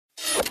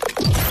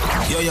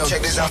Yo,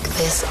 check this out.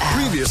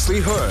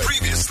 Previously heard.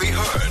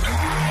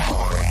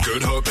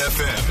 Good Hope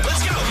FM.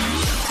 Let's go.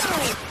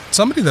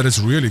 Somebody that is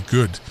really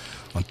good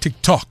on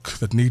TikTok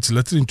that needs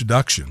little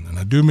introduction, and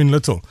I do mean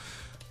little.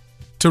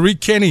 Tarique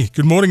Kenny,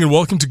 good morning and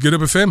welcome to Good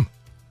Hope FM.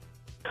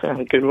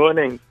 Good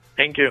morning.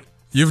 Thank you.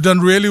 You've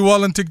done really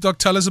well on TikTok.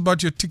 Tell us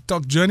about your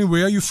TikTok journey.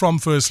 Where are you from,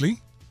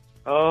 firstly?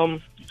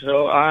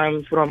 So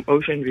I'm from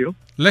Ocean View.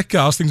 Lekker,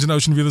 how's things in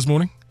Ocean View this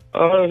morning?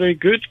 Very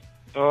good.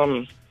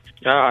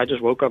 Yeah, I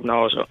just woke up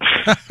now, so.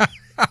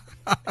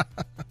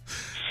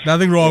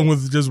 Nothing wrong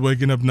with just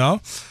waking up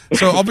now.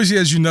 So obviously,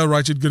 as you know,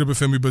 right, at Good Hope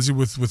FM, we're busy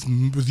with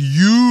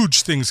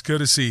huge things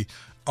courtesy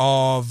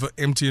of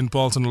MTN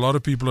Pulse, and a lot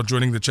of people are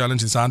joining the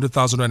challenge. It's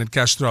 100,000 Rand in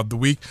cash throughout the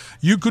week.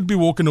 You could be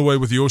walking away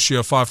with your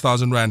share of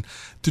 5,000 Rand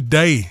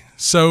today.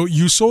 So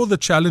you saw the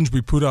challenge we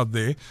put out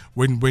there.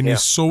 When you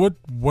saw it,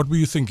 what were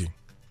you thinking?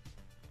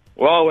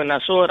 Well, when I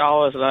saw it, I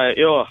was like,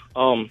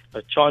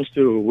 a chance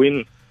to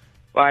win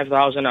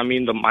 5,000. I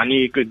mean, the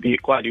money could be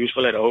quite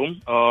useful at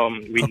home.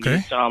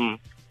 Need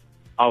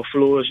our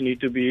floors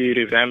need to be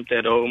revamped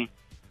at home.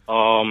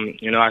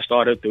 I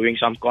started doing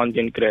some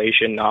content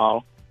creation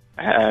now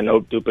and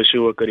hope to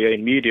pursue a career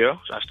in media.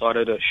 So I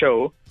started a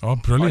show on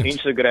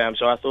Instagram.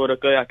 So I thought,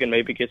 okay, I can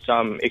maybe get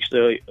some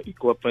extra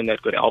equipment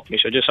that could help me.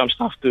 So just some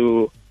stuff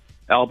to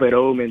help at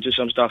home and just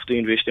some stuff to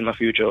invest in my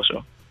future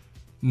also.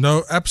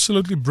 No,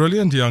 absolutely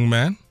brilliant, young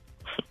man.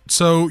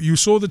 So you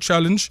saw the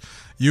challenge,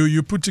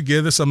 you put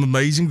together some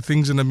amazing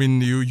things, and I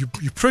mean, you're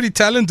pretty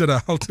talented.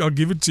 I'll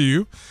give it to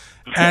you.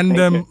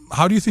 And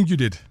how do you think you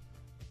did?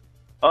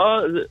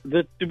 To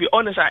be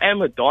honest, I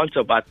am a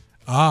dancer, but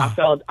I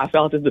felt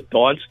that the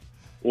dance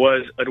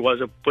was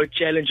a bit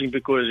challenging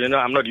because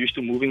I'm not used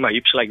to moving my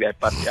hips like that.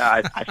 But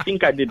yeah, I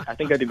think I did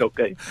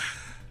okay.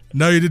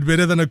 No, you did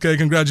better than okay.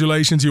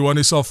 Congratulations. You won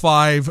yourself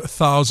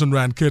 5,000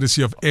 Rand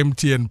courtesy of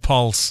MTN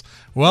Pulse.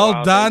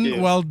 Well done. Thank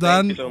you. Well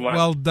done. Thank you so much.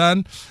 Well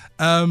done.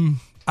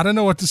 I don't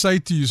know what to say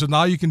to you. So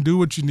now you can do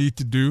what you need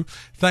to do.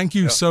 Thank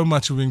you so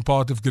much for being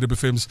part of Good Hope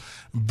FM's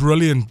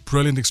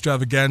brilliant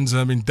extravaganza.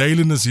 I mean,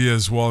 Dalin is here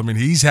as well. I mean,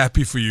 he's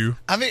happy for you.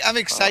 I'm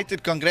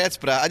excited. Congrats,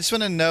 bro. I just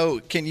want to know,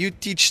 can you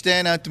teach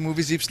Stan how to move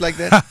his hips like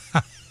that?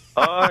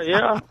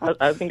 Yeah,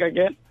 I think I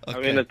can. Okay.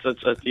 I mean,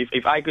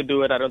 if I could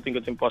do it, I don't think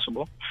it's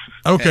impossible.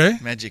 Okay.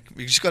 Magic.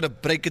 We just got to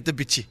break it a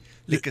bitchy.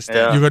 Yeah.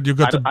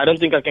 I don't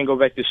think I can go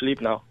back to sleep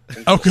now.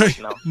 Okay.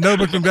 No,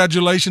 but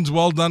congratulations.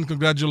 Well done.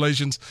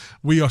 Congratulations.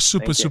 We are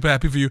super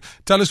happy for you.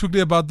 Tell us quickly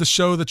about the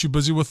show that you're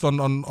busy with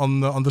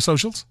on the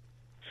socials.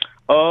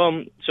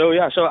 So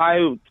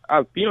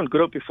I've been on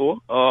Good Hope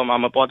before.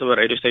 I'm a part of a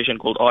radio station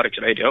called RX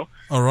Radio.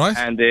 All right.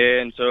 And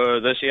then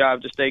so this year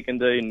I've just taken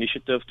the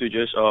initiative to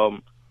just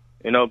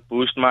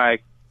boost my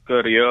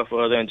career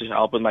further and just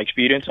help with my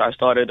experience. I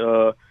started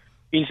a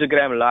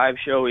Instagram live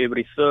show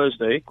every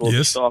Thursday called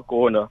Star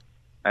Corner.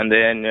 And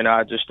then,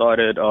 I just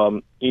started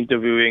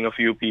interviewing a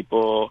few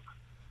people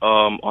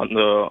on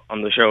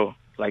the show,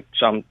 like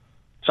some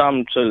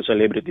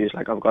celebrities.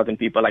 Like I've gotten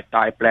people like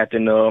Ty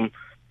Platinum,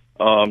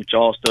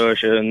 Charles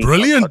Turshen.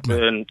 Brilliant.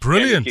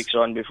 Kicks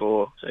on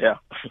before, so yeah.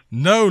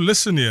 No,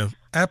 listen here.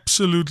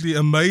 Absolutely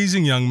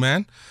amazing, young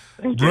man.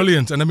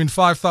 Brilliant. And I mean,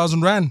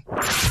 5,000 Rand.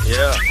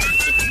 Yeah.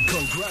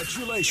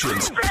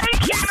 Congratulations.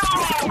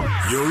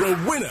 You're a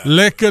winner.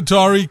 Lekker,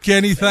 Tarique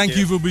Kenny. Thank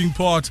you for being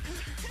part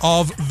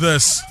of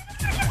this.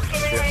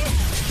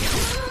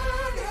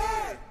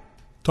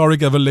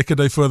 Tarique, have a lekker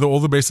day further. All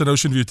the best at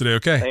Ocean View today,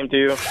 okay? Same to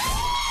you.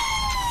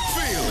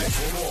 Feel it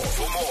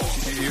for more.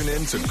 Tune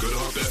in to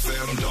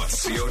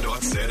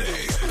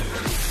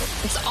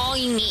goodhopefm.co.za. It's all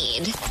you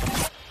need.